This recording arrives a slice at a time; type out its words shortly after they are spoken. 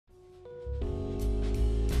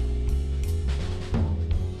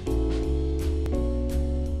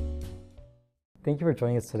Thank you for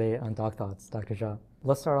joining us today on DocThoughts, Dr. Jha.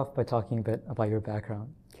 Let's start off by talking a bit about your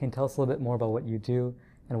background. Can you tell us a little bit more about what you do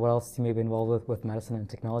and what else you may be involved with medicine and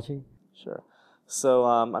technology? Sure. So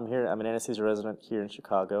I'm an anesthesia resident here in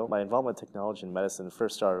Chicago. My involvement in technology and medicine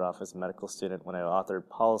first started off as a medical student when I authored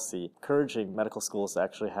policy encouraging medical schools to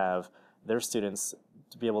actually have their students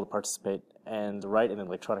to be able to participate and write in an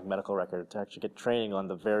electronic medical record to actually get training on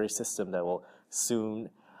the very system that will soon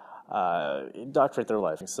indoctrinate their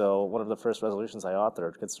life. So one of the first resolutions I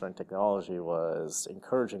authored concerning technology was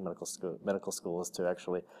encouraging medical schools to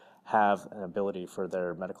actually have an ability for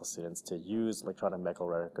their medical students to use electronic medical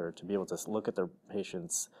record to be able to look at their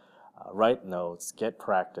patients, write notes, get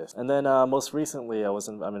practice. And then most recently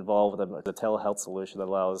I'm involved with the telehealth solution that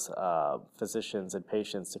allows physicians and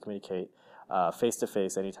patients to communicate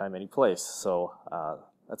face-to-face anytime, any place. So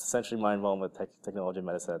that's essentially my involvement with technology and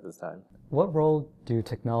medicine at this time. What role do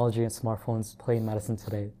technology and smartphones play in medicine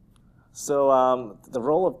today? So the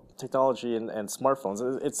role of technology and smartphones,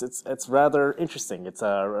 it's rather interesting. It's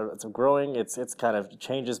growing. It's kind of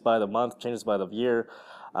changes by the month, changes by the year.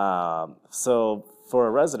 So for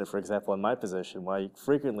a resident, for example, in my position, I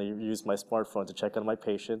frequently use my smartphone to check on my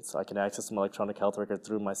patients. I can access my electronic health record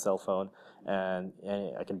through my cell phone, and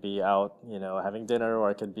I can be out, having dinner, or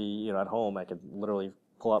I could be, at home. I could literally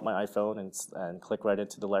pull out my iPhone and click right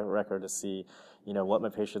into the record to see, what my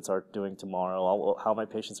patients are doing tomorrow, how my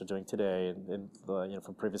patients are doing today, and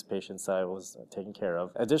from previous patients I was taking care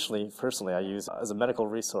of. Additionally, personally, I use as a medical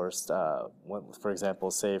resource, for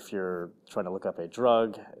example, say if you're trying to look up a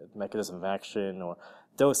drug, mechanism of action, or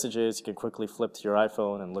dosages, you can quickly flip to your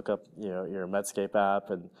iPhone and look up your Medscape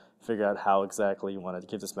app and figure out how exactly you want to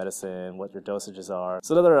give this medicine, what your dosages are.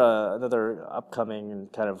 So another upcoming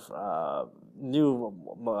kind of new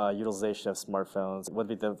utilization of smartphones would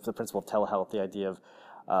be the principle of telehealth, the idea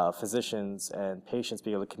of physicians and patients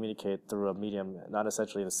being able to communicate through a medium, not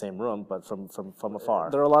essentially in the same room, but from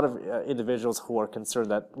afar. There are a lot of individuals who are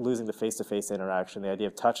concerned that losing the face-to-face interaction, the idea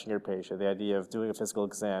of touching your patient, the idea of doing a physical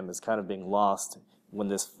exam is kind of being lost when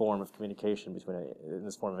this form of communication in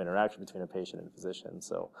this form of interaction between a patient and a physician.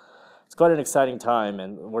 So it's quite an exciting time,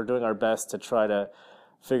 and we're doing our best to try to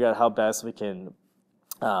figure out how best we can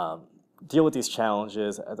deal with these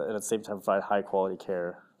challenges and at the same time provide high quality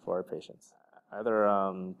care for our patients. Other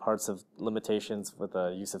parts of limitations with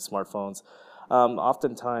the use of smartphones,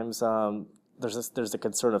 oftentimes there's the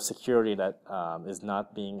concern of security that is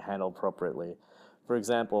not being handled appropriately. For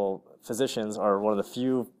example, physicians are one of the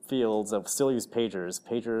few fields that still use pagers.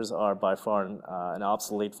 Pagers are by far an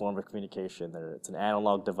obsolete form of communication. It's an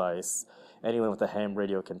analog device. Anyone with a ham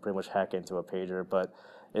radio can pretty much hack into a pager, but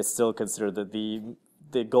it's still considered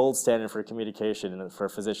the gold standard for communication for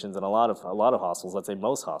physicians in a lot of hospitals. Let's say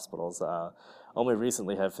most hospitals only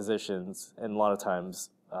recently have physicians, and a lot of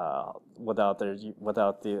times without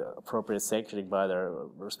the appropriate sanctioning by their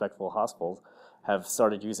respectful hospitals, have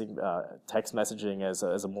started using text messaging as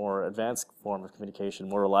a more advanced form of communication,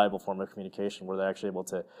 more reliable form of communication, where they're actually able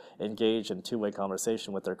to engage in two-way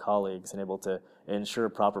conversation with their colleagues and able to ensure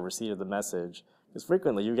proper receipt of the message. Because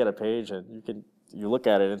frequently you get a page and you look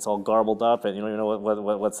at it and it's all garbled up and you don't even know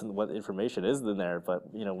what information is in there.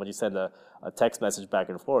 But when you send a text message back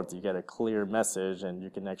and forth, you get a clear message and you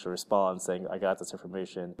can actually respond saying, I got this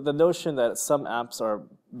information. The notion that some apps are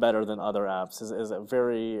better than other apps is a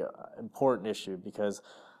very important issue, because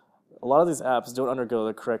a lot of these apps don't undergo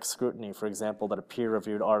the correct scrutiny, for example, that a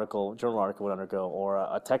peer-reviewed journal article would undergo, or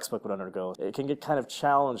a textbook would undergo. It can get kind of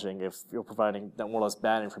challenging if you're providing more or less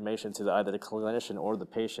bad information to either the clinician or the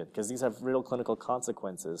patient, because these have real clinical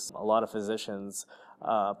consequences. A lot of physicians,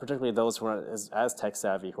 particularly those who are as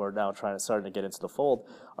tech-savvy, who are now starting to get into the fold,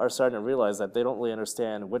 are starting to realize that they don't really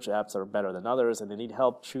understand which apps are better than others, and they need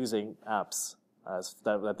help choosing apps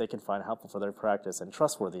that they can find helpful for their practice, and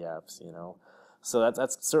trustworthy apps, So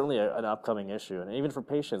that's certainly an upcoming issue, and even for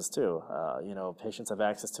patients too. Patients have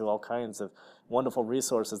access to all kinds of wonderful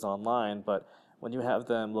resources online, but when you have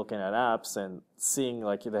them looking at apps and seeing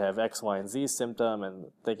like they have X, Y, and Z symptom and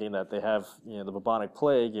thinking that they have the bubonic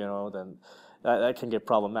plague, then that can get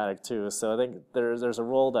problematic too. So I think there's a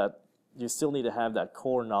role that you still need to have that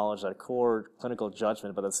core knowledge, that core clinical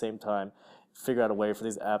judgment, but at the same time figure out a way for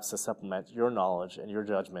these apps to supplement your knowledge and your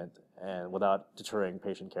judgment, and without deterring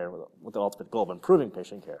patient care, with the ultimate goal of improving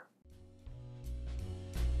patient care.